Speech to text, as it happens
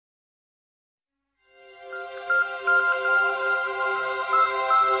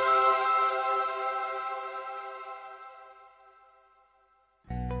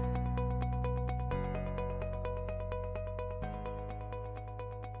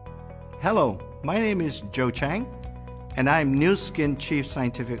Hello, my name is Joe Chang, and I'm Nuskin Chief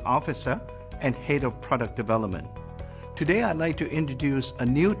Scientific Officer and Head of Product Development. Today, I'd like to introduce a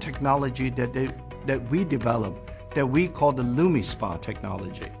new technology that we developed that we call the Lumispa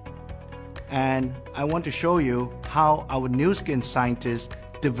technology. And I want to show you how our Nuskin scientists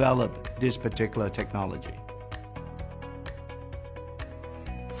developed this particular technology.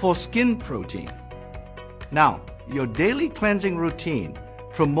 For skin protein. Now, your daily cleansing routine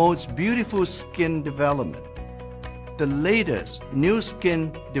promotes beautiful skin development. The latest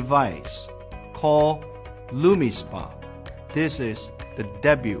Nuskin device called Lumispa. This is the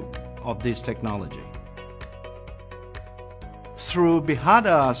debut of this technology. Through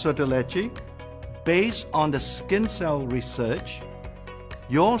Bihada Sotoleci, based on the skin cell research,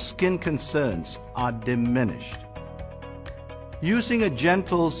 your skin concerns are diminished. Using a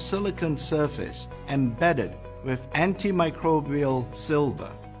gentle silicone surface embedded with antimicrobial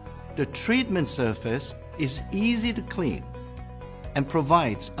silver, the treatment surface is easy to clean and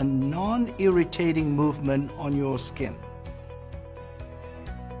provides a non-irritating movement on your skin.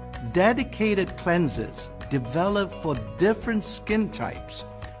 Dedicated cleansers developed for different skin types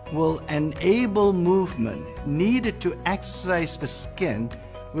will enable movement needed to exercise the skin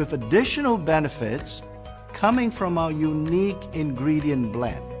with additional benefits coming from our unique ingredient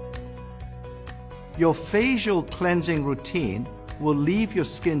blend. Your facial cleansing routine will leave your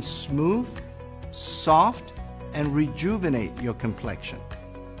skin smooth, soft, and rejuvenate your complexion.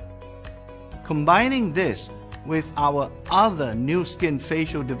 Combining this with our other Nuskin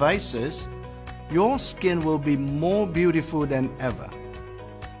facial devices, your skin will be more beautiful than ever.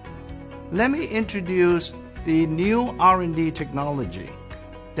 Let me introduce the new R&D technology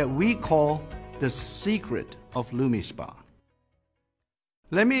that we call the secret of Lumispa.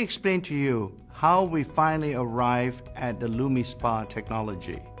 Let me explain to you how we finally arrived at the Lumispa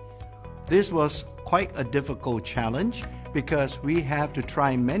technology. This was quite a difficult challenge because we have to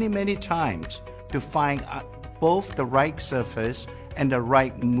try many times to find both the right surface and the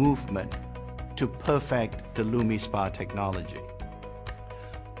right movement to perfect the Lumispa technology.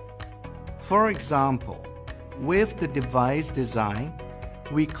 For example, with the device design,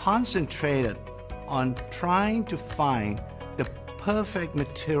 we concentrated on trying to find the perfect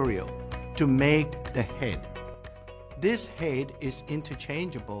material to make the head. This head is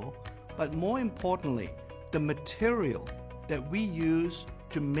interchangeable, but more importantly, the material that we use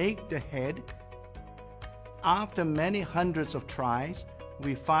to make the head, after many hundreds of tries,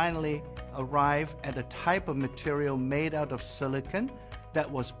 we finally arrived at a type of material made out of silicon that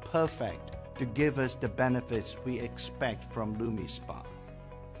was perfect to give us the benefits we expect from Lumispa.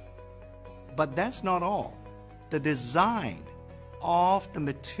 But that's not all. The design of the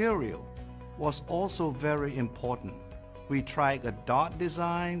material was also very important. We tried a dot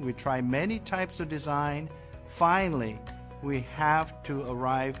design, we tried many types of design. Finally, we have to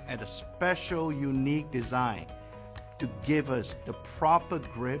arrive at a special, unique design to give us the proper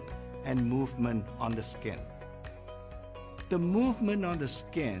grip and movement on the skin. The movement on the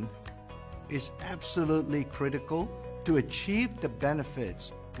skin is absolutely critical to achieve the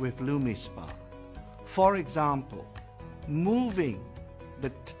benefits with Lumispa. For example, moving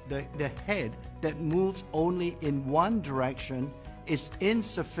the head that moves only in one direction is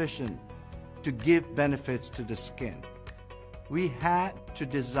insufficient to give benefits to the skin. We had to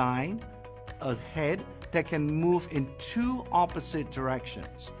design a head that can move in two opposite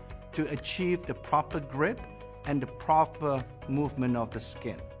directions to achieve the proper grip and the proper movement of the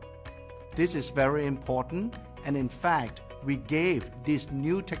skin. This is very important, and in fact, we gave this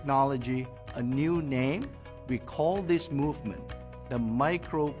new technology a new name. We call this movement the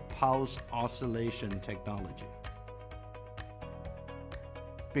micro-pulse oscillation technology.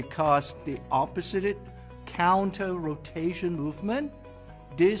 Because the opposite counter-rotation movement,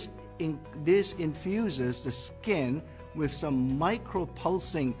 this infuses the skin with some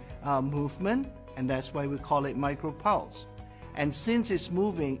micro-pulsing movement, and that's why we call it micro-pulse. And since it's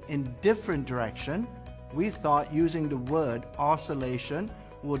moving in different direction, we thought using the word oscillation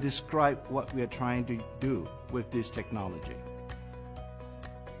will describe what we are trying to do with this technology.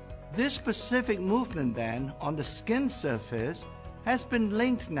 This specific movement then on the skin surface has been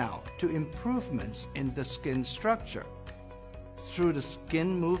linked now to improvements in the skin structure. Through the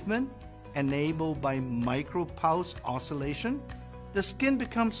skin movement enabled by micro-pulse oscillation, the skin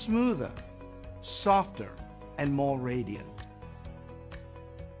becomes smoother, softer, and more radiant.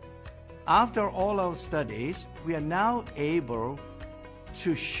 After all our studies, we are now able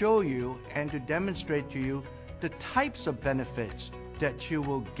to show you and to demonstrate to you the types of benefits that you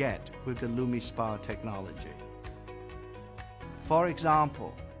will get with the Lumispa technology. For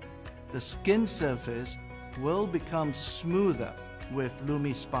example, the skin surface will become smoother with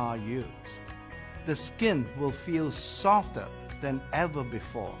Lumispa use. The skin will feel softer than ever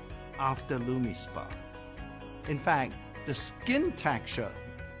before after Lumispa. In fact, the skin texture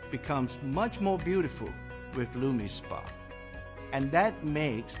becomes much more beautiful with Lumispa, and that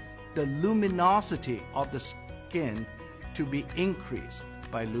makes the luminosity of the skin to be increased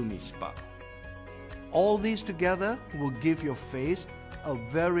by Lumispa. All these together will give your face a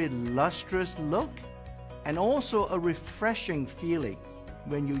very lustrous look and also a refreshing feeling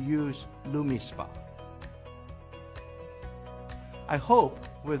when you use Lumispa. I hope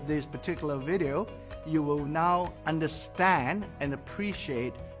with this particular video you will now understand and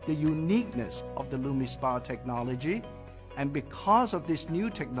appreciate the uniqueness of the Lumispa technology, and because of this new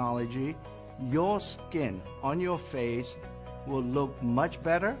technology, your skin on your face will look much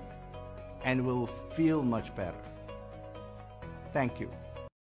better and will feel much better. Thank you.